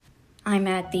I'm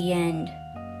at the end.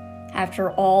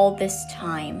 After all this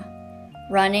time,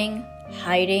 running,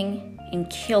 hiding, and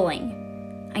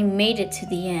killing, I made it to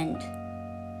the end.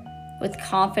 With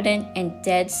confident and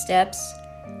dead steps,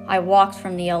 I walked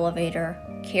from the elevator,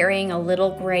 carrying a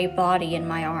little gray body in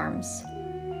my arms.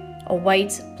 A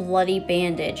white, bloody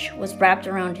bandage was wrapped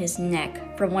around his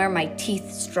neck from where my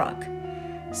teeth struck,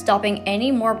 stopping any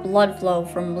more blood flow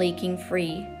from leaking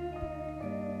free.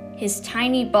 His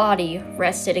tiny body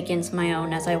rested against my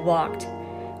own as I walked,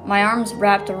 my arms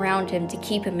wrapped around him to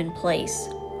keep him in place,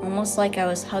 almost like I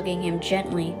was hugging him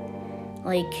gently,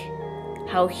 like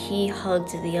how he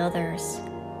hugged the others.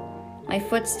 My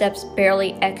footsteps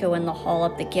barely echo in the hall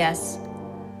of the guests,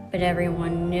 but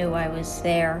everyone knew I was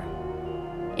there.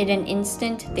 In an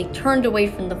instant, they turned away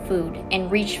from the food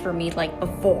and reached for me like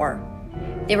before.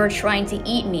 They were trying to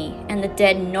eat me and the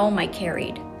dead gnome I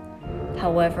carried.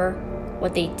 However,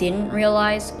 what they didn't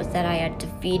realize was that I had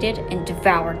defeated and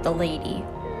devoured the lady.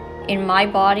 In my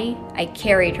body, I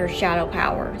carried her shadow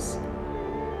powers.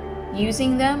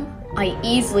 Using them, I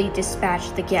easily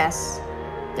dispatched the guests,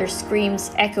 their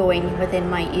screams echoing within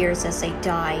my ears as they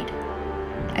died.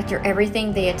 After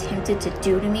everything they attempted to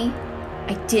do to me,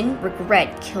 I didn't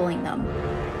regret killing them.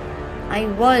 I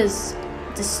was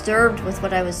disturbed with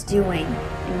what I was doing,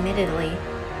 admittedly,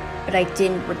 but I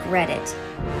didn't regret it.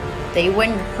 They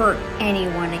wouldn't hurt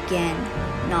anyone again.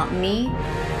 Not me,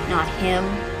 not him,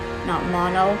 not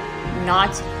Mono,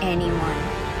 not anyone.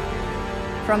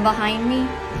 From behind me,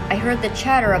 I heard the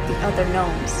chatter of the other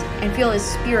gnomes and feel his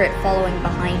spirit following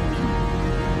behind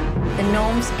me. The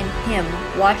gnomes and him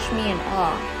watched me in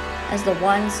awe as the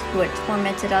ones who had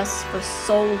tormented us for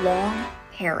so long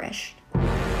perished.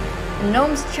 The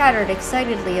gnomes chattered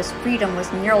excitedly as freedom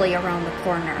was nearly around the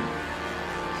corner.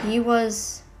 He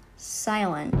was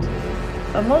silent,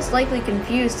 but most likely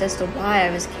confused as to why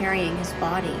I was carrying his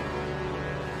body.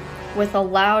 With a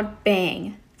loud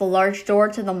bang, the large door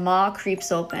to the maw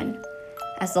creeps open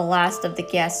as the last of the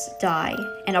guests die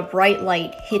and a bright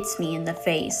light hits me in the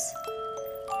face.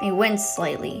 I wince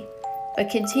slightly,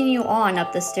 but continue on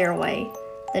up the stairway,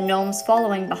 the gnomes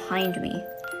following behind me.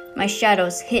 My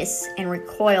shadows hiss and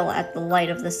recoil at the light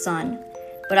of the sun,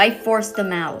 but I force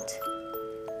them out.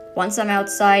 Once I'm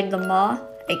outside the maw,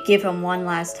 I give him one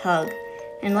last hug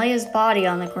and lay his body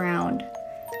on the ground.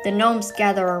 The gnomes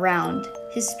gather around.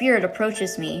 His spirit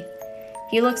approaches me.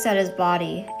 He looks at his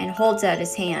body and holds out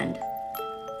his hand.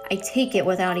 I take it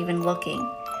without even looking,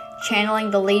 channeling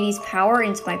the lady's power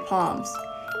into my palms,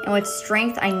 and with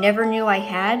strength I never knew I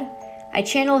had, I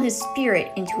channel his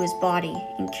spirit into his body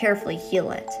and carefully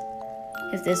heal it.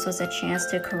 If this was a chance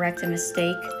to correct a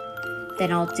mistake,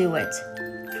 then I'll do it,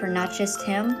 for not just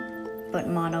him, but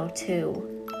Mono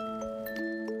too.